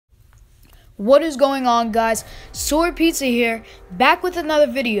What is going on, guys? Sword Pizza here, back with another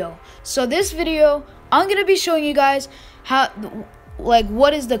video. So this video, I'm gonna be showing you guys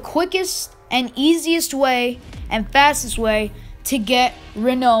what is the quickest and easiest way and fastest way to get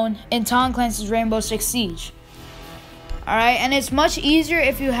Renown in Tom Clancy's Rainbow Six Siege. Alright, and it's much easier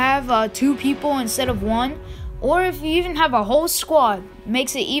if you have 2 people instead of 1, or if you even have a whole squad.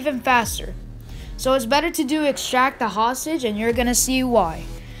 Makes it even faster. So it's better to do extract the hostage, and you're gonna see why.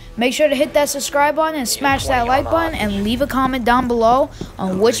 Make sure to hit that subscribe button and smash that like button, and leave a comment down below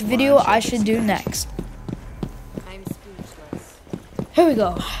on which video I should do next. I'm speechless. Here we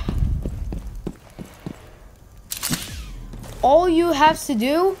go. All you have to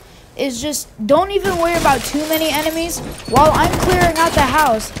do is just don't even worry about too many enemies. While I'm clearing out the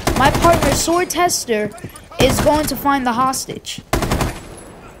house, my partner Sword Tester is going to find the hostage.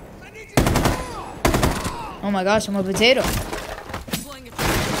 Oh my gosh, I'm a potato.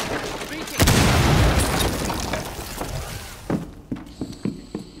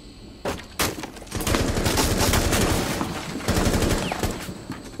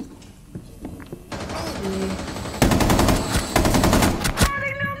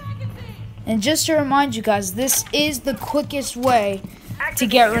 And just to remind you guys, this is the quickest way to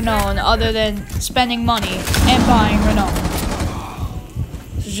get Renown other than spending money and buying Renown.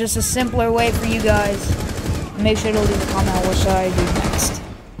 It's just a simpler way for you guys. Make sure to leave a comment on what should I do next.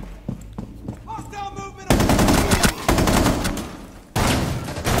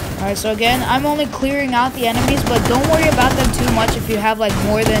 Alright, so again, I'm only clearing out the enemies, but don't worry about them too much if you have like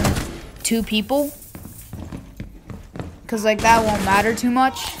more than 2 people. Because like that won't matter too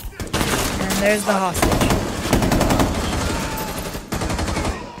much. And there's the hostage.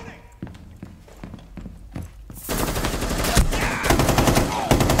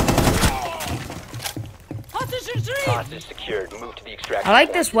 Hostage secured. Move to the extraction. I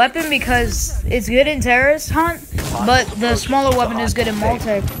like this weapon because it's good in terrorist hunt, but the smaller weapon is good in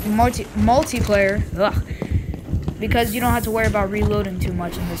multiplayer. Ugh. Because you don't have to worry about reloading too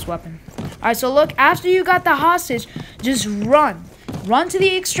much in this weapon. Alright, so look, after you got the hostage, just run. Run to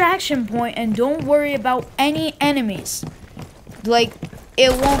the extraction point and don't worry about any enemies. Like,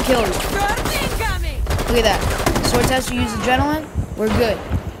 it won't kill you. Look at that. Sword Tester used adrenaline. We're good.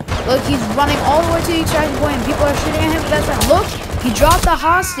 Look, he's running all the way to the extraction point and people are shooting at him. But that's right. Look, he dropped the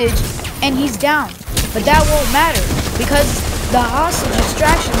hostage and he's down. But that won't matter because the hostage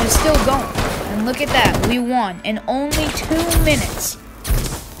extraction is still going. And look at that. We won in only 2 minutes.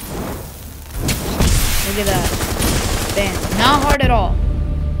 Look at that. Bam. Not hard at all.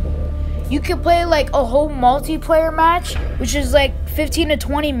 You could play like a whole multiplayer match, which is like 15 to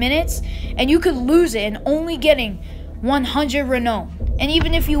 20 minutes, and you could lose it and only getting 100 Renown. And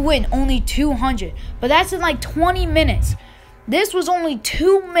even if you win, only 200. But that's in like 20 minutes. This was only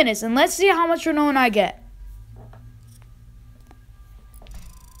 2 minutes, and let's see how much Renown I get.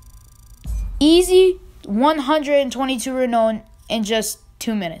 Easy 122 Renown in just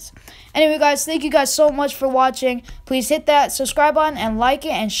 2 minutes. Anyway, guys, thank you guys so much for watching. Please hit that subscribe button and like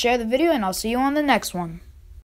it and share the video, and I'll see you on the next one.